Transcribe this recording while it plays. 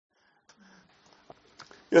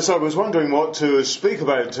Yes, I was wondering what to speak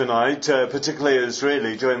about tonight, particularly as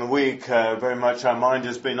really during the week very much our mind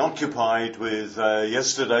has been occupied with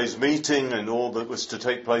yesterday's meeting and all that was to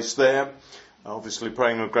take place there. Obviously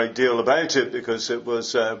praying a great deal about it because it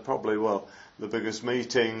was probably, the biggest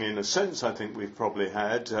meeting in a sense I think we've probably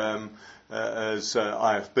had as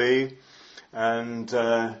IFB. And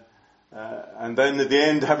then at the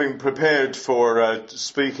end, having prepared for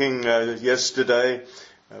speaking yesterday,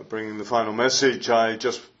 bringing the final message, I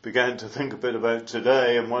just began to think a bit about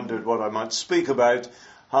today and wondered what I might speak about.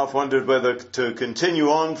 Half wondered whether to continue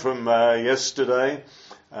on from yesterday,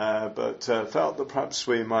 but felt that perhaps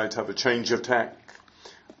we might have a change of tack.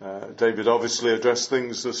 David obviously addressed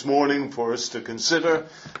things this morning for us to consider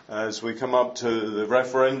as we come up to the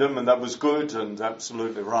referendum, and that was good and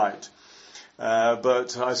absolutely right.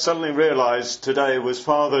 But I suddenly realized today was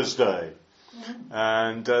Father's Day.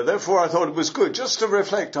 And therefore I thought it was good just to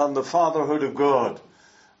reflect on the fatherhood of God,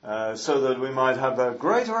 so that we might have a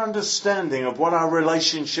greater understanding of what our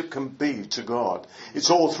relationship can be to God.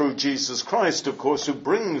 It's all through Jesus Christ, of course, who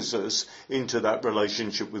brings us into that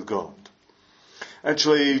relationship with God.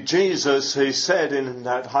 Actually, Jesus, he said in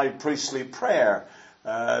that high priestly prayer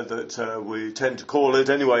that we tend to call it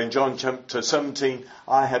anyway, in John chapter 17,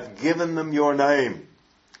 I have given them your name.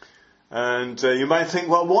 And you might think,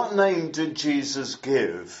 well, what name did Jesus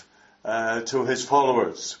give to his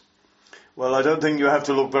followers? Well, I don't think you have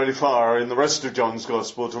to look very far in the rest of John's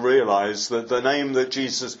Gospel to realize that the name that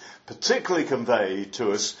Jesus particularly conveyed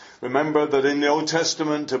to us, remember that in the Old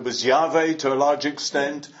Testament it was Yahweh to a large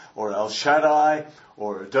extent, or El Shaddai,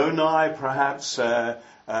 or Adonai perhaps,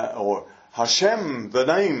 or Hashem, the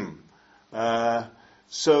name.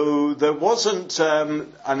 So there wasn't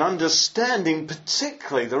an understanding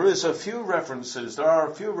particularly. There are a few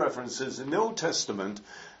references in the Old Testament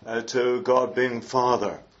to God being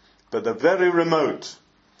Father. But they're very remote.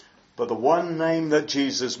 But the one name that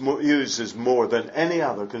Jesus uses more than any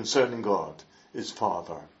other concerning God is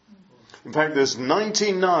Father. In fact, there's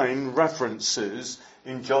 99 references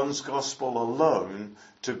in John's Gospel alone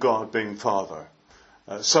to God being Father.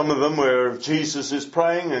 Some of them where Jesus is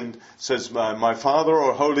praying and says, my Father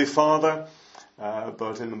or Holy Father.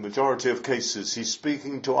 But in the majority of cases, he's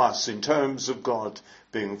speaking to us in terms of God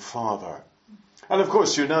being Father. And of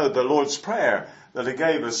course, you know the Lord's Prayer that he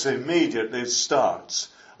gave us immediately starts,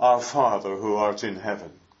 Our Father who art in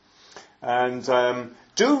heaven. And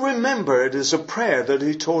do remember it is a prayer that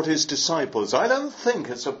he taught his disciples. I don't think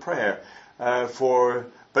it's a prayer for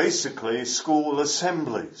basically school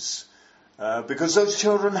assemblies. Because those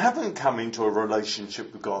children haven't come into a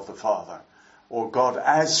relationship with God the Father, or God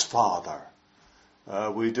as Father.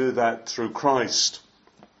 We do that through Christ.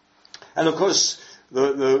 And of course,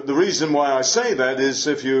 the reason why I say that is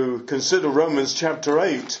if you consider Romans chapter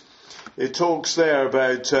 8, it talks there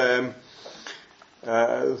about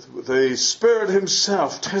the Spirit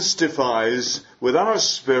himself testifies with our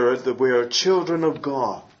spirit that we are children of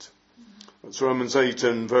God. That's Romans 8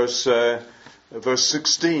 and verse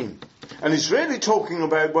 16. And he's really talking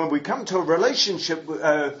about when we come to a relationship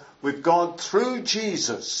with God through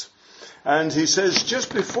Jesus. And he says,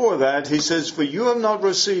 just before that, he says, for you have not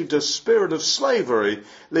received a spirit of slavery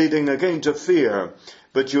leading again to fear,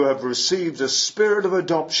 but you have received a spirit of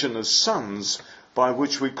adoption as sons, by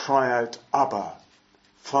which we cry out, Abba,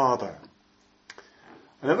 Father.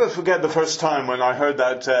 I'll never forget the first time when I heard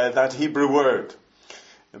that Hebrew word.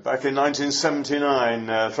 Back in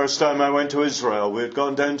 1979, first time I went to Israel, we had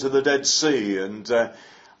gone down to the Dead Sea, and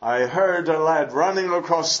I heard a lad running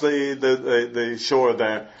across the shore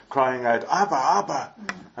there, crying out, Abba, Abba.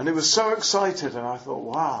 And he was so excited, and I thought,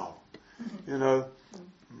 wow,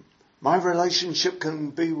 my relationship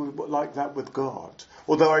can be like that with God.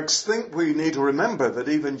 Although I think we need to remember that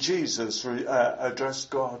even Jesus addressed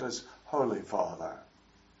God as Holy Father.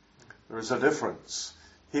 There is a difference.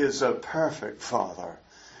 He is a perfect Father.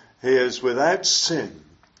 He is without sin.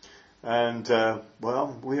 And,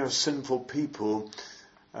 we are sinful people,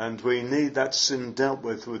 and we need that sin dealt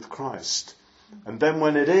with Christ. And then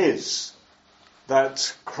when it is,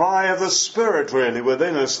 that cry of the Spirit really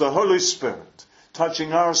within us, the Holy Spirit,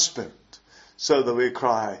 touching our spirit, so that we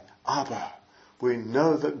cry, Abba. We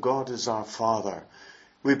know that God is our Father.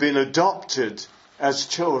 We've been adopted as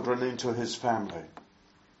children into his family.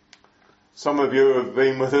 Some of you who have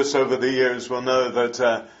been with us over the years will know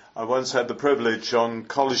that I once had the privilege on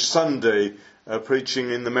College Sunday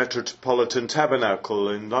preaching in the Metropolitan Tabernacle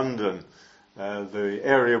in London, the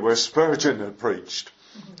area where Spurgeon had preached.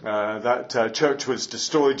 That church was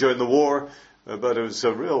destroyed during the war, but it was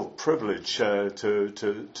a real privilege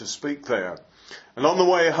to speak there. And on the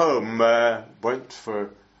way home, went for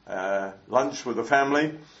lunch with the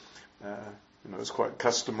family. It's quite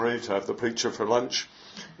customary to have the preacher for lunch.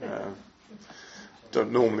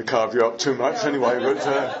 Don't normally carve you up too much anyway,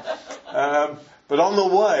 but on the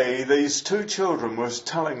way, these two children were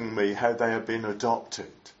telling me how they had been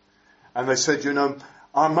adopted. And they said,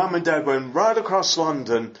 our mum and dad went right across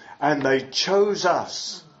London and they chose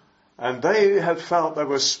us. And they had felt they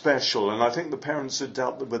were special. And I think the parents had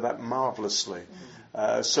dealt with that marvellously,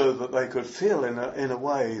 so that they could feel in a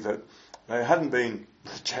way that they hadn't been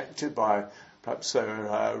rejected by perhaps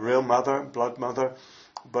their real mother, blood mother,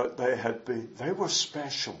 but they were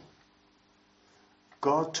special.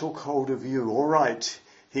 God took hold of you. All right,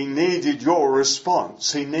 He needed your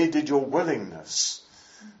response. He needed your willingness.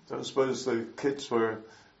 So I suppose the kids were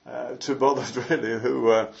too bothered, really,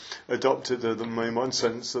 who adopted them in one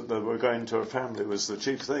sense, that they were going to a family was the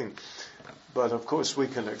chief thing. But of course we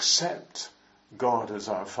can accept God as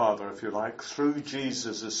our Father, if you like, through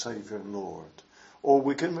Jesus as Saviour and Lord. Or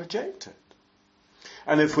we can reject it.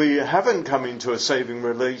 And if we haven't come into a saving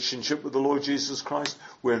relationship with the Lord Jesus Christ,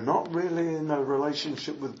 we're not really in a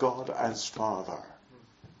relationship with God as Father.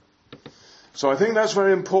 So I think that's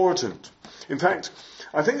very important. In fact,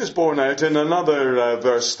 I think it's borne out in another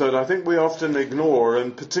verse that I think we often ignore,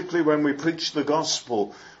 and particularly when we preach the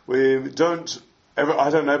gospel, I don't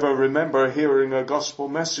ever remember hearing a gospel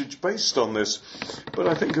message based on this, but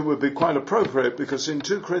I think it would be quite appropriate, because in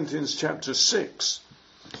 2 Corinthians chapter 6,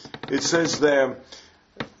 it says there,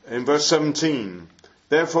 in verse 17,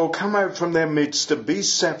 "Therefore come out from their midst and be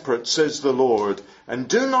separate, says the Lord, and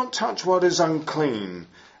do not touch what is unclean.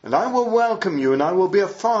 And I will welcome you, and I will be a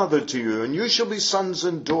father to you, and you shall be sons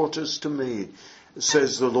and daughters to me,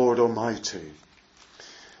 says the Lord Almighty."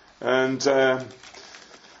 And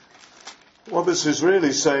what this is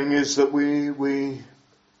really saying is that we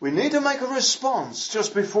need to make a response.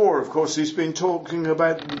 Just before, of course, he's been talking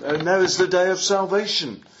about now is the day of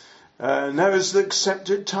salvation. Now is the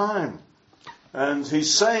accepted time. And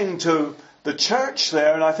he's saying to the church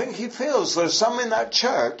there, and I think he feels there's some in that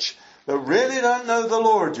church that really don't know the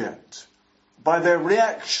Lord yet. By their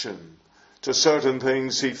reaction to certain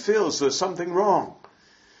things, he feels there's something wrong.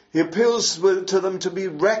 He appeals to them to be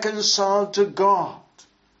reconciled to God.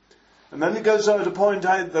 And then he goes on to point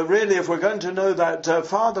out that really, if we're going to know that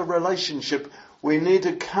father relationship, we need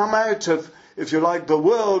to come out of, if you like, the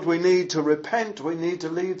world. We need to repent. We need to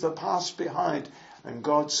leave the past behind. And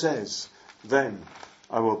God says, then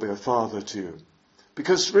I will be a father to you.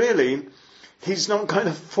 Because really, He's not going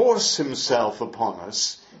to force Himself upon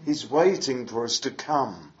us. He's waiting for us to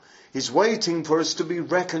come. He's waiting for us to be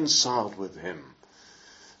reconciled with Him.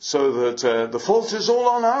 So that the fault is all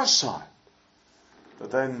on our side.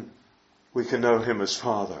 But then we can know Him as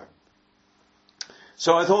Father.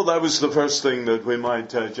 So I thought that was the first thing that we might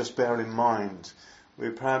just bear in mind. We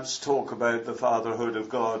perhaps talk about the fatherhood of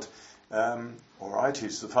God. All right,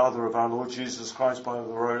 He's the Father of our Lord Jesus Christ by the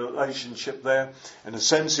relationship there. In a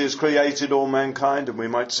sense, He has created all mankind, and we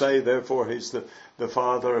might say, therefore, He's the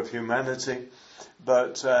Father of humanity.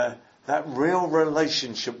 But that real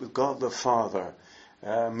relationship with God the Father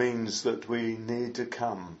means that we need to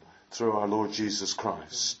come through our Lord Jesus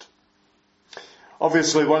Christ.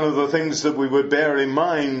 Obviously, one of the things that we would bear in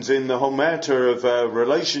mind in the whole matter of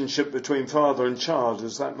relationship between father and child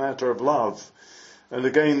is that matter of love. And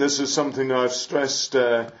again, this is something I've stressed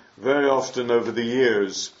very often over the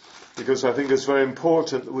years, because I think it's very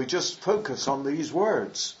important that we just focus on these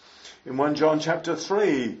words. In 1 John chapter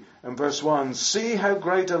 3 and verse 1, "See how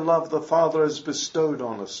great a love the Father has bestowed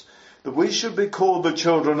on us, that we should be called the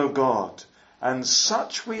children of God. And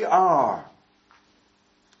such we are."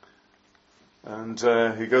 And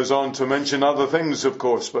he goes on to mention other things, of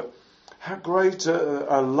course, but how great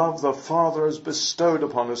a love the Father has bestowed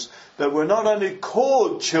upon us, that we're not only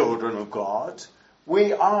called children of God,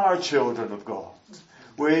 we are children of God.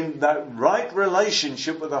 We're in that right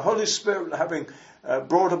relationship with the Holy Spirit, having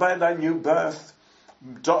brought about that new birth,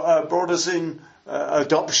 brought us in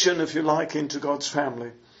adoption, if you like, into God's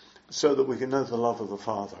family, so that we can know the love of the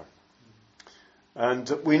Father. And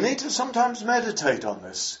we need to sometimes meditate on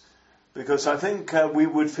this, because I think we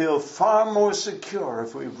would feel far more secure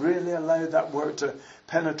if we really allowed that word to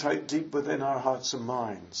penetrate deep within our hearts and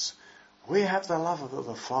minds. We have the love of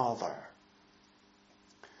the Father.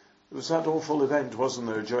 It was that awful event, wasn't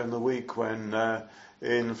there, during the week when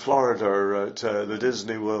in Florida at the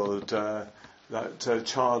Disney World, that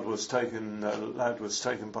child was taken, lad was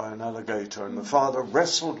taken by an alligator, and the father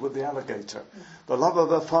wrestled with the alligator. The love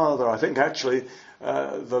of a father, I think actually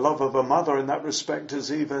the love of a mother in that respect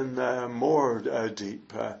is even more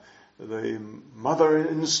deep. The mother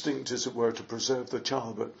instinct, as it were, to preserve the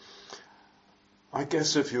child. But I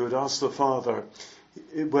guess if you had asked the father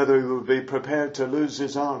whether he would be prepared to lose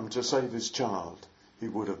his arm to save his child, he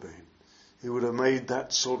would have been. He would have made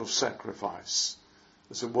that sort of sacrifice.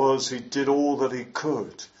 As it was, he did all that he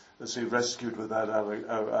could as he wrestled with that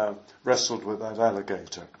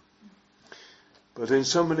alligator. But in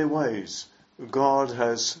so many ways, God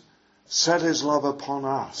has set his love upon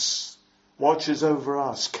us, watches over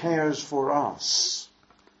us, cares for us.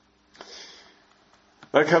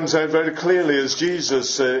 That comes out very clearly as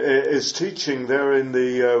Jesus is teaching there in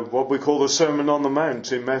the what we call the Sermon on the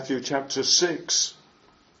Mount in Matthew chapter 6.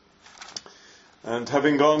 And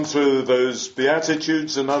having gone through those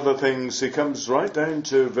Beatitudes and other things, he comes right down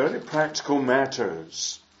to very practical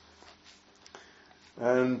matters.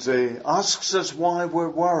 And he asks us why we're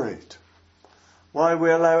worried, why we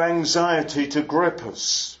allow anxiety to grip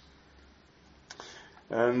us.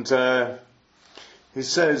 And he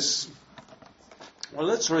says, well,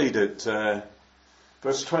 let's read it.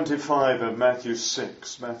 Verse 25 of Matthew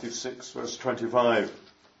 6, verse 25.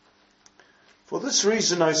 For this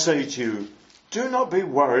reason I say to you, do not be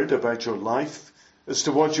worried about your life as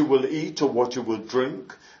to what you will eat or what you will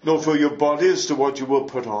drink, nor for your body as to what you will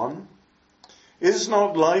put on. Is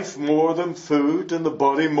not life more than food and the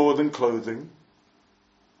body more than clothing?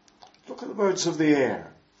 Look at the birds of the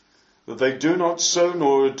air, that they do not sow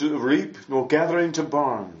nor reap nor gather into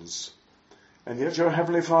barns, and yet your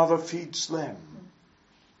heavenly Father feeds them.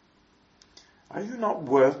 Are you not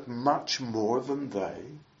worth much more than they?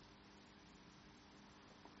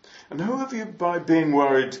 And who of you, by being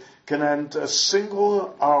worried, can add a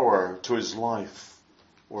single hour to his life,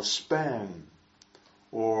 or span,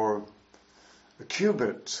 or a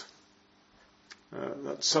cubit?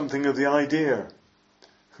 That's something of the idea.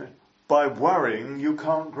 By worrying, you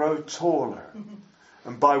can't grow taller.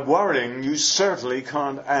 And by worrying, you certainly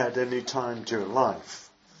can't add any time to your life.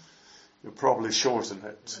 You'll probably shorten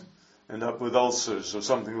it. End up with ulcers or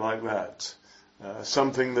something like that.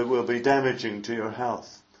 Something that will be damaging to your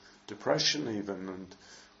health. Depression even, and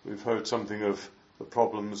we've heard something of the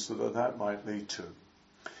problems that might lead to.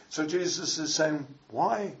 So Jesus is saying,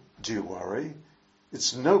 why do you worry?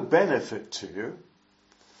 It's no benefit to you.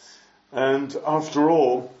 And after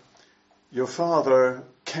all, your Father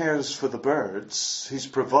cares for the birds. He's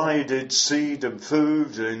provided seed and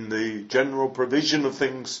food in the general provision of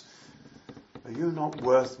things. Are you not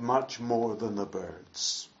worth much more than the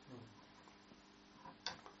birds?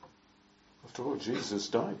 After all, Jesus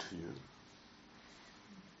died for you.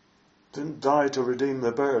 Didn't die to redeem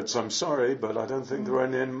the birds. I'm sorry, but I don't think there are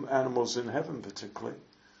any animals in heaven particularly.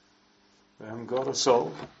 They haven't got a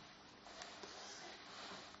soul.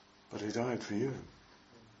 But he died for you.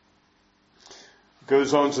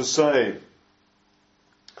 Goes on to say,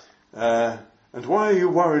 and why are you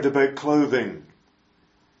worried about clothing?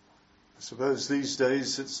 I suppose these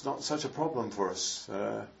days it's not such a problem for us.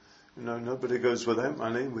 Nobody goes without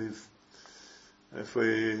money. If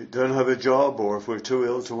we don't have a job or if we're too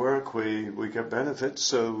ill to work, we get benefits,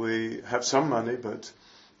 so we have some money, but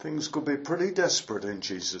things could be pretty desperate in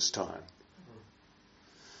Jesus' time.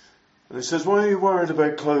 And he says, why are you worried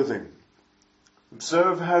about clothing?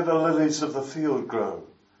 Observe how the lilies of the field grow.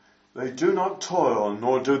 They do not toil,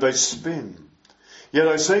 nor do they spin. Yet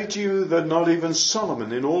I say to you that not even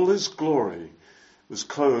Solomon in all his glory has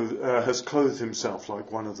clothed himself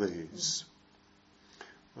like one of these.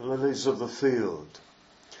 The lilies of the field.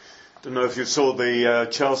 Don't know if you saw the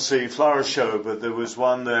Chelsea flower show, but there was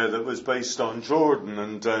one there that was based on Jordan,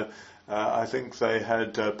 and I think they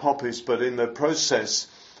had poppies, but in the process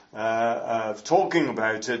of talking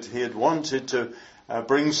about it, he had wanted to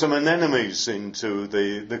bring some anemones into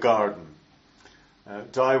the garden.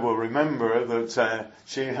 Di will remember that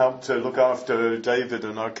she helped to look after David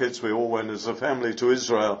and our kids. We all went as a family to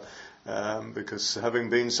Israel because having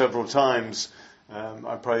been several times,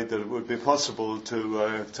 I prayed that it would be possible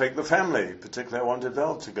to take the family. Particularly I wanted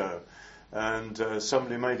Val to go. And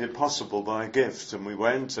somebody made it possible by a gift. And we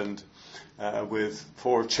went, and with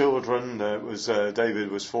 4 children,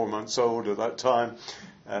 David was 4 months old at that time.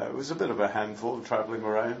 It was a bit of a handful travelling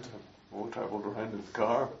around. All travelled around in the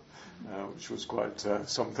car, which was quite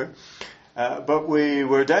something. But we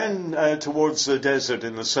were down towards the desert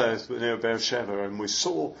in the south near Beersheba, and we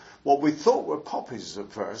saw what we thought were poppies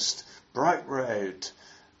at first, bright red.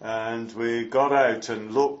 And we got out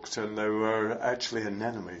and looked, and there were actually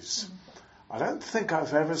anemones. I don't think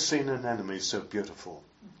I've ever seen an anemone so beautiful.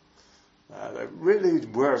 They really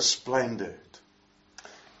were splendid.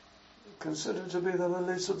 Considered to be the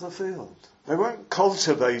lilies of the field. They weren't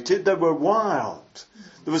cultivated, they were wild.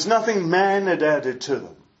 There was nothing man had added to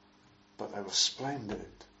them. But they were splendid.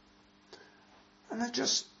 And they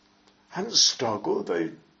just hadn't struggled.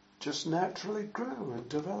 They just naturally grew and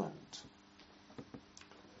developed.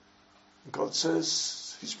 God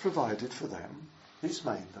says He's provided for them. He's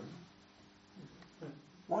made them.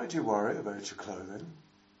 Why do you worry about your clothing?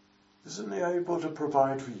 Isn't He able to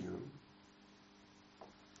provide for you?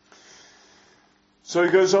 So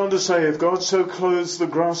He goes on to say, if God so clothes the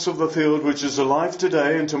grass of the field, which is alive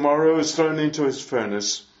today and tomorrow is thrown into His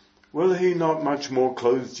furnace, will He not much more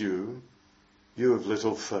clothe you, you of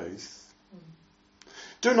little faith?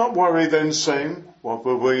 Do not worry then, saying, what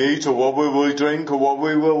will we eat, or what will we drink, or what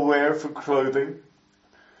we will wear for clothing?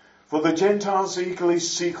 For the Gentiles eagerly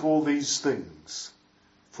seek all these things.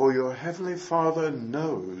 For your heavenly Father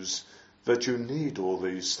knows that you need all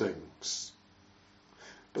these things.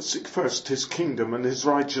 But seek first His kingdom and His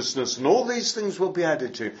righteousness, and all these things will be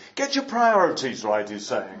added to you. Get your priorities right, He's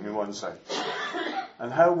saying, in one sense.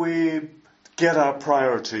 And how we get our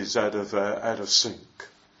priorities out of sync.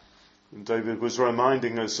 And David was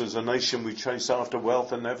reminding us, as a nation we chase after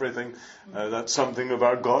wealth and everything. That's something of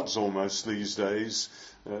our gods almost these days.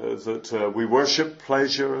 That we worship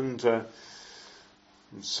pleasure and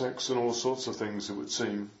sex and all sorts of things, it would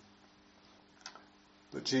seem.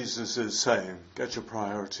 But Jesus is saying, get your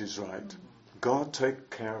priorities right. God take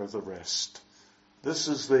care of the rest. This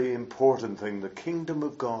is the important thing, the kingdom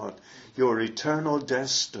of God, your eternal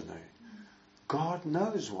destiny. God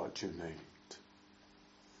knows what you need.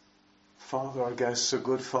 Father, I guess, a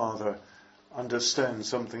good father understands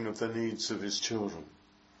something of the needs of his children.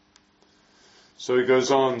 So he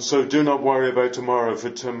goes on, so do not worry about tomorrow, for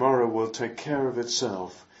tomorrow will take care of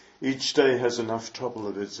itself. Each day has enough trouble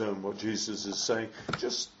of its own, what Jesus is saying.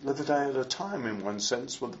 Just live a day at a time, in one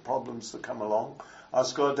sense, with the problems that come along.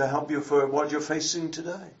 Ask God to help you for what you're facing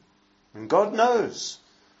today. And God knows,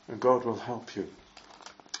 and God will help you.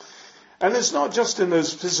 And it's not just in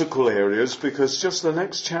those physical areas, because just the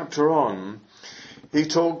next chapter on, he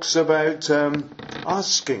talks about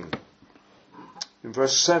asking. In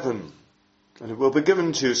verse 7, and it will be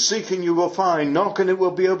given to you. Seeking you will find. Knock and it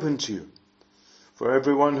will be opened to you. For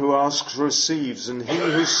everyone who asks receives, and he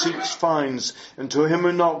who seeks finds, and to him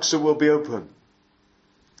who knocks it will be open.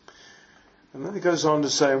 And then he goes on to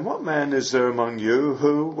say, and what man is there among you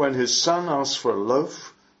who, when his son asks for a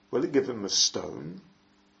loaf, will he give him a stone?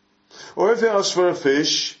 Or if he asks for a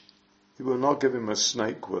fish, he will not give him a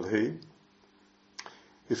snake, will he?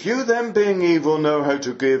 If you then, being evil, know how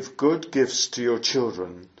to give good gifts to your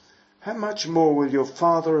children, how much more will your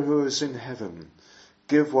Father who is in heaven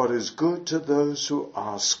give what is good to those who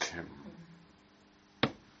ask Him?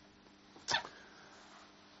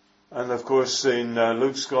 And of course in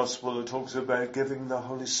Luke's Gospel it talks about giving the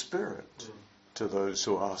Holy Spirit to those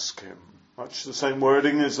who ask Him. Much the same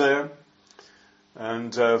wording is there.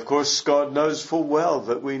 And of course God knows full well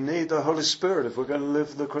that we need the Holy Spirit if we're going to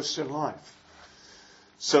live the Christian life.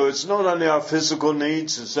 So it's not only our physical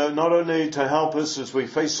needs, it's not only to help us as we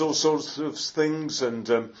face all sorts of things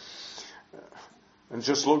and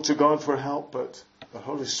just look to God for help, but the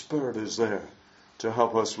Holy Spirit is there to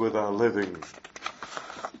help us with our living.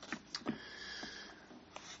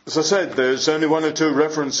 As I said, there's only one or two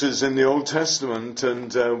references in the Old Testament,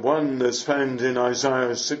 and one is found in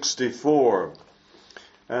Isaiah 64.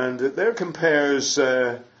 And there compares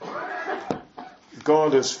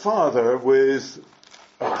God as Father with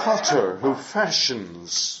a potter who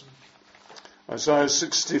fashions. Isaiah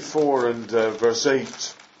 64 and verse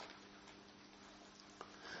 8.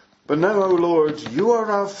 But now, O Lord, you are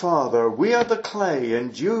our Father, we are the clay,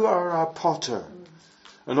 and you are our potter,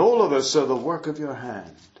 and all of us are the work of your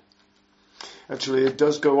hand. Actually, it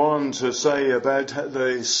does go on to say about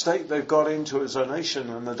the state they've got into as a nation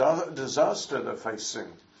and the disaster they're facing.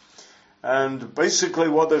 And basically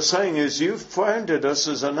what they're saying is, you've founded us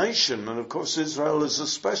as a nation. And of course Israel is a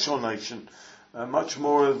special nation, much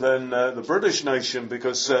more than the British nation,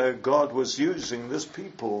 because God was using this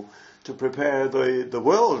people to prepare the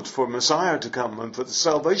world for Messiah to come and for the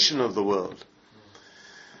salvation of the world.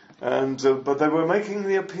 And but they were making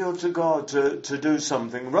the appeal to God to do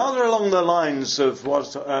something, rather along the lines of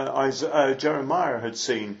what Jeremiah had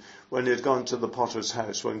seen when he had gone to the potter's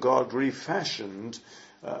house, when God refashioned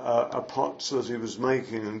a pot that he was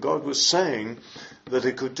making. And God was saying that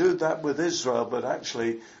he could do that with Israel, but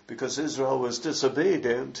actually, because Israel was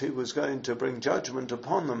disobedient, he was going to bring judgment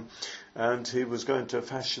upon them, and he was going to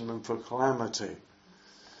fashion them for calamity.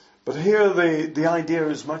 But here the idea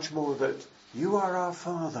is much more that you are our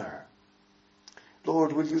Father.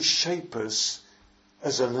 Lord, will you shape us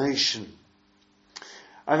as a nation?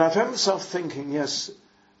 And I found myself thinking, yes,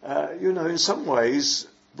 in some ways,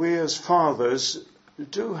 we as fathers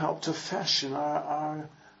do help to fashion our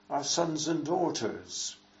sons and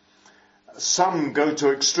daughters. Some go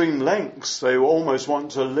to extreme lengths. They almost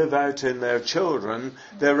want to live out in their children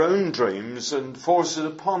their own dreams and force it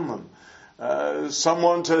upon them. Some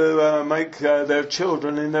want to make their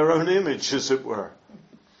children in their own image, as it were.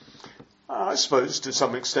 I suppose to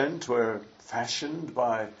some extent we're fashioned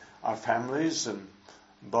by our families and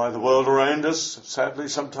by the world around us. Sadly,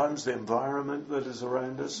 sometimes the environment that is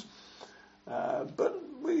around us. But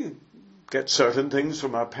we get certain things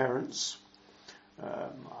from our parents.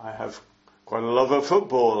 I have quite a love of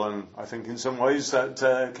football, and I think in some ways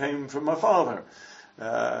that came from my father.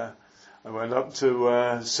 I went up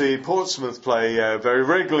to see Portsmouth play very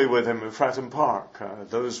regularly with him at Fratton Park.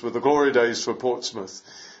 Those were the glory days for Portsmouth.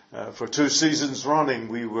 For 2 seasons running,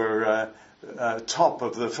 we were top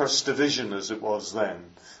of the first division, as it was then,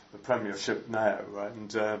 the Premiership now.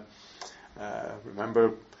 And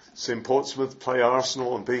remember seeing Portsmouth play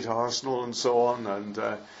Arsenal and beat Arsenal and so on, and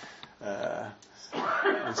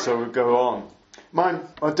so we'd go on. My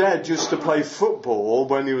dad used to play football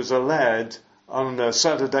when he was a lad on a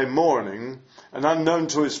Saturday morning, and unknown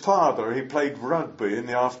to his father, he played rugby in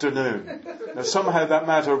the afternoon. Now, somehow that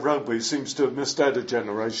matter of rugby seems to have missed out a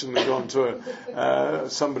generation and gone to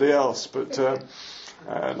somebody else, but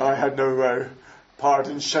and I had no part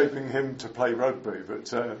in shaping him to play rugby, but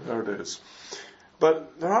there it is.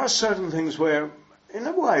 But there are certain things where, in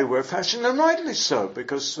a way, we're fashioned, and rightly so,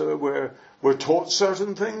 because we're taught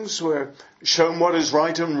certain things, we're shown what is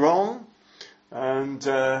right and wrong, and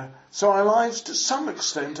so our lives, to some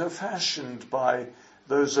extent, are fashioned by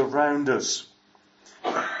those around us.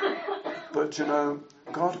 But,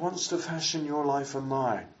 God wants to fashion your life and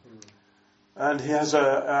mine, and He has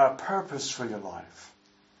a purpose for your life.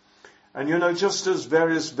 And just as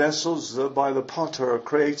various vessels by the potter are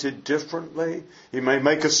created differently, He may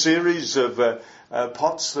make a series of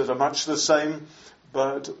pots that are much the same,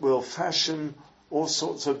 but will fashion all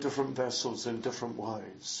sorts of different vessels in different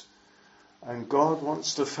ways. And God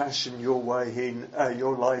wants to fashion your way,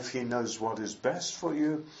 your life. He knows what is best for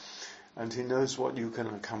you, and He knows what you can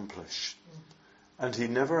accomplish. And He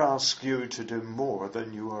never asks you to do more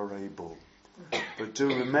than you are able. But do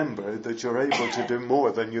remember that you're able to do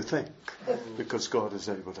more than you think, because God is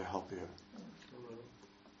able to help you.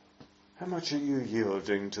 How much are you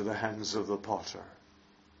yielding to the hands of the potter?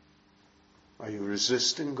 Are you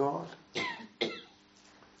resisting God?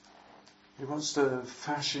 He wants to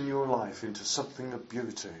fashion your life into something of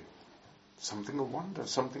beauty, something of wonder,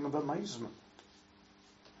 something of amazement,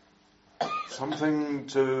 something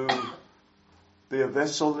to be a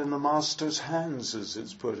vessel in the Master's hands, as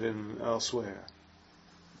it's put in elsewhere,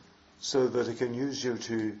 so that He can use you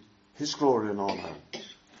to His glory and honour,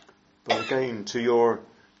 but again to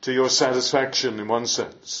your satisfaction in one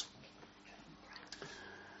sense.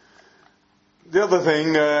 The other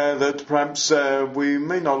thing that perhaps we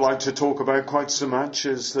may not like to talk about quite so much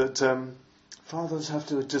is that fathers have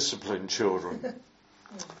to discipline children.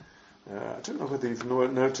 I don't know whether you've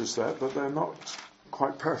noticed that, but they're not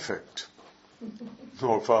quite perfect.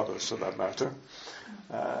 Nor fathers, for that matter,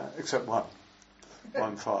 except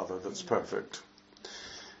one father that's perfect.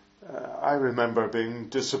 I remember being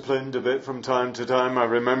disciplined a bit from time to time. I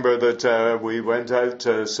remember that we went out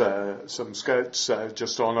as some scouts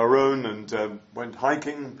just on our own and went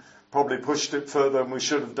hiking, probably pushed it further than we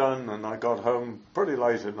should have done, and I got home pretty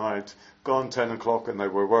late at night, gone 10 o'clock, and they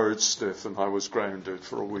were word stiff, and I was grounded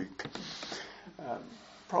for a week.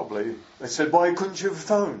 Probably, they said, why couldn't you have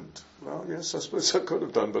phoned? Well, yes, I suppose I could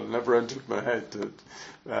have done, but it never entered my head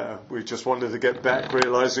that we just wanted to get back,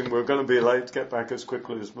 realising we were going to be late, get back as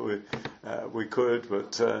quickly as we could.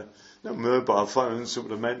 But no mobile phones, it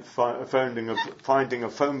would have meant finding a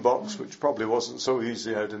phone box, which probably wasn't so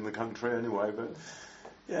easy out in the country anyway. But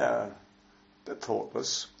yeah, a bit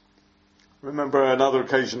thoughtless. Remember another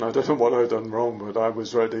occasion, I don't know what I'd done wrong, but I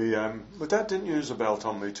was ready. My dad didn't use a belt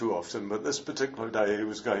on me too often, but this particular day he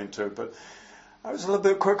was going to. But I was a little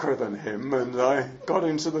bit quicker than him, and I got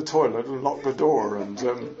into the toilet and locked the door. And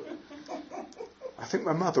I think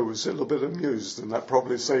my mother was a little bit amused, and that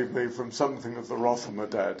probably saved me from something of the wrath of my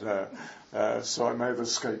dad. So I may have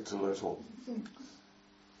escaped a little.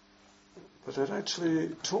 But it actually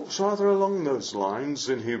talks rather along those lines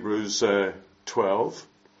in Hebrews 12.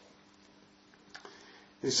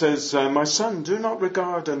 He says, my son, do not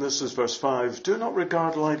regard, and this is verse 5, do not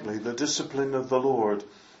regard lightly the discipline of the Lord,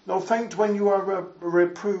 nor faint when you are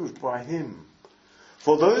reproved by Him.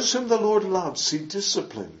 For those whom the Lord loves, He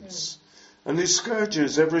disciplines, and He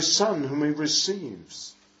scourges every son whom He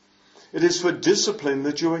receives. It is for discipline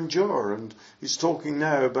that you endure, and he's talking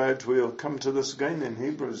now about, we'll come to this again in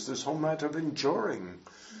Hebrews, this whole matter of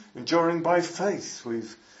enduring by faith.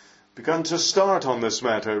 We've begun to start on this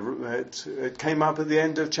matter. It came up at the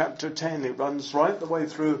end of chapter 10. It runs right the way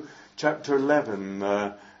through chapter 11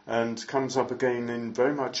 and comes up again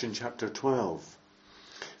very much in chapter 12.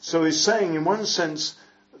 So he's saying, in one sense,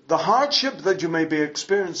 the hardship that you may be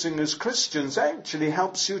experiencing as Christians actually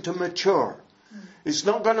helps you to mature. It's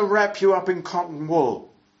not going to wrap you up in cotton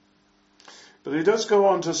wool. But he does go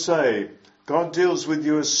on to say, God deals with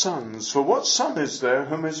you as sons. For what son is there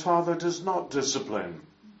whom his father does not discipline?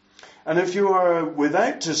 And if you are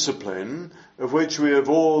without discipline, of which we have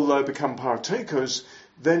all become partakers,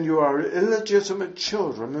 then you are illegitimate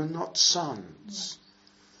children and not sons.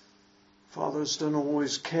 Fathers don't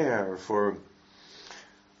always care for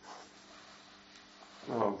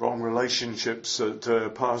wrong relationships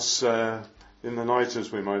that pass in the night,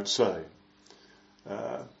 as we might say.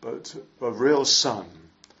 But a real son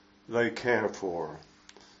they care for.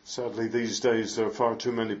 Sadly, these days there are far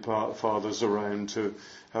too many fathers around to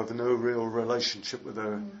have no real relationship with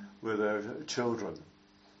their children.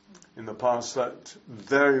 In the past, that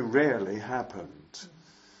very rarely happened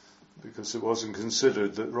because it wasn't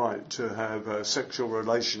considered that right to have sexual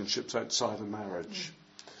relationships outside of marriage.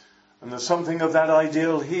 And there's something of that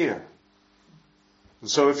ideal here. And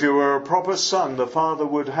so if you were a proper son, the father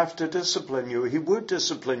would have to discipline you. He would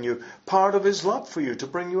discipline you. Part of his love for you to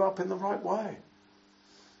bring you up in the right way.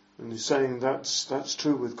 And he's saying that's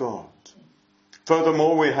true with God.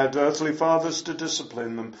 Furthermore, we had earthly fathers to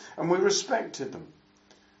discipline them, and we respected them.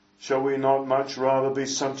 Shall we not much rather be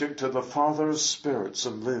subject to the Father of spirits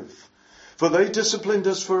and live? For they disciplined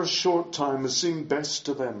us for a short time as seemed best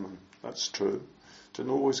to them. That's true.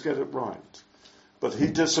 Didn't always get it right. But he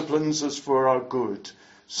disciplines us for our good,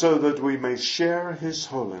 so that we may share his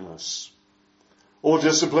holiness. All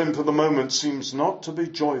discipline for the moment seems not to be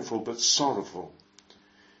joyful, but sorrowful.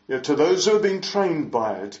 Yet to those who have been trained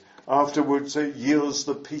by it, afterwards it yields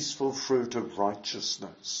the peaceful fruit of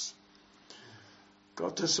righteousness.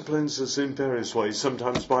 God disciplines us in various ways,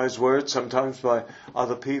 sometimes by his word, sometimes by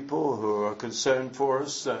other people who are concerned for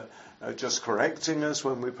us, just correcting us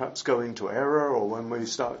when we perhaps go into error or when we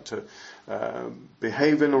start to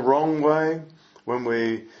behave in a wrong way, when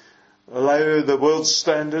we allow the world's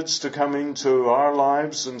standards to come into our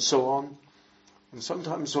lives and so on. And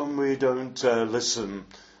sometimes when we don't listen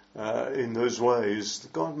in those ways,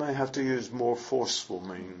 God may have to use more forceful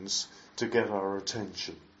means to get our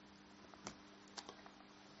attention.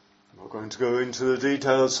 I'm not going to go into the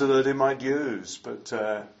details that he might use, but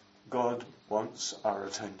God wants our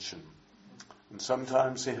attention. And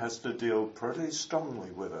sometimes he has to deal pretty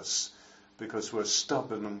strongly with us because we're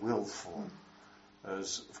stubborn and willful,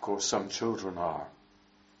 as of course some children are.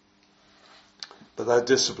 But that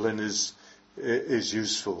discipline is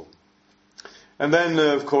useful. And then,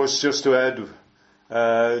 of course, just to add,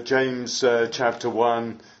 James chapter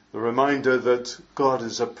 1, the reminder that God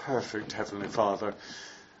is a perfect Heavenly Father,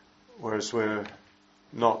 whereas we're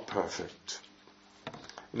not perfect.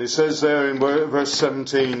 And he says there in verse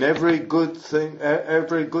 17, every good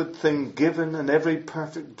thing given and every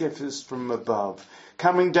perfect gift is from above,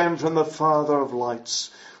 coming down from the Father of lights,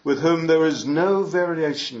 with whom there is no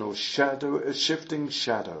variation or shifting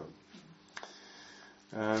shadow.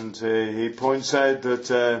 And he points out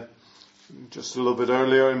that just a little bit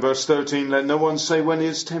earlier in verse 13, let no one say when he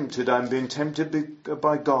is tempted, I'm being tempted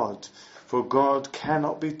by God. For God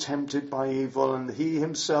cannot be tempted by evil, and he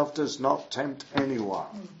himself does not tempt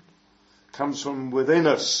anyone. Comes from within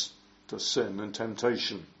us to sin and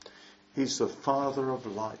temptation. He's the Father of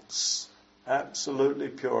lights, absolutely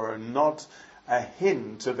pure, and not a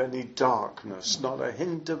hint of any darkness, not a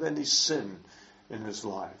hint of any sin in his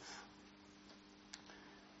life.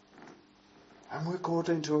 And we're caught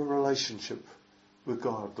into a relationship with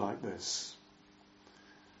God like this.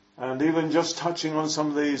 And even just touching on some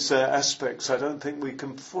of these aspects, I don't think we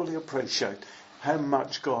can fully appreciate how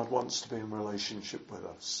much God wants to be in relationship with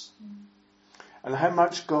us. And how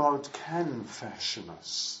much God can fashion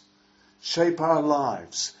us, shape our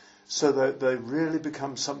lives, so that they really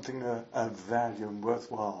become something of value and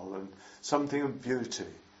worthwhile and something of beauty.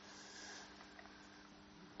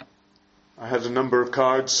 I had a number of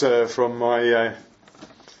cards from my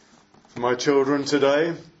children today,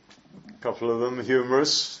 a couple of them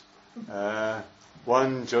humorous.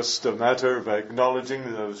 One just a matter of acknowledging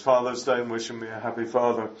that it was Father's Day and wishing me a happy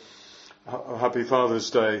Father's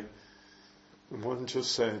Day. And one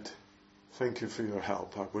just said, thank you for your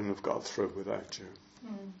help. I wouldn't have got through without you.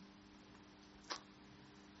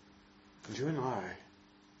 And you and I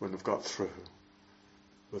wouldn't have got through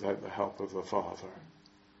without the help of the Father.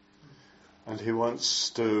 And he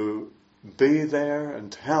wants to be there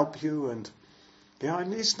and help you. And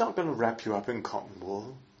he's not going to wrap you up in cotton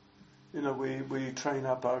wool. we train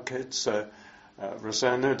up our kids.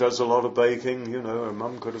 Rosanna does a lot of baking. Her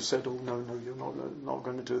mum could have said, "Oh, no, you're not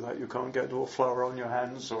going to do that. You can't get all flour on your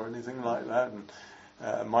hands or anything like that." And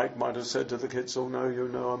Mike might have said to the kids, "Oh, no,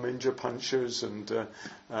 I'm injure punchers," and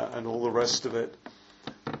all the rest of it.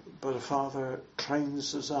 But a father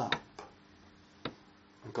trains us up.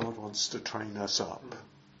 And God wants to train us up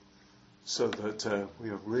so that we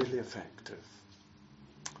are really effective.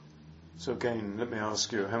 So again, let me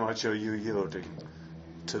ask you, how much are you yielding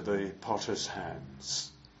to the potter's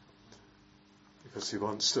hands? Because he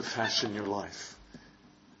wants to fashion your life.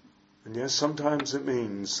 And yes, sometimes it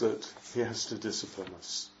means that he has to discipline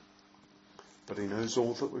us. But he knows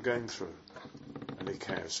all that we're going through, and he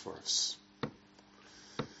cares for us.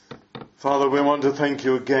 Father, we want to thank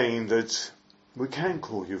you again that we can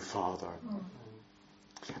call you Father.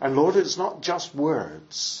 And Lord, it's not just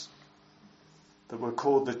words that we're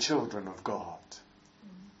called the children of God.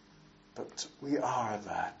 But we are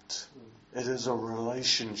that. It is a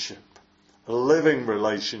relationship, a living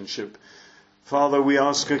relationship. Father, we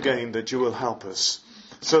ask again that you will help us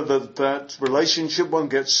so that that relationship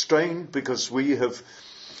won't get strained because we have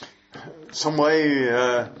some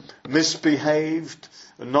way misbehaved,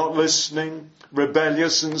 not listening,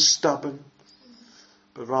 rebellious and stubborn.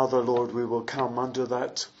 But rather, Lord, we will come under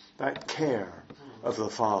that care of the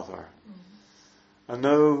Father. And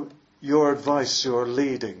know your advice, your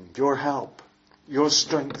leading, your help, your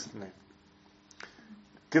strengthening.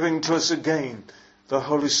 Giving to us again the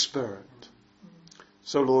Holy Spirit.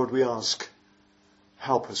 So, Lord, we ask,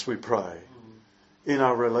 help us, we pray, in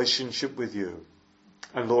our relationship with you.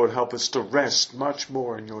 And, Lord, help us to rest much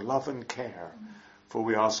more in your love and care. For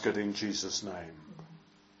we ask it in Jesus' name.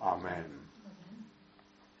 Amen.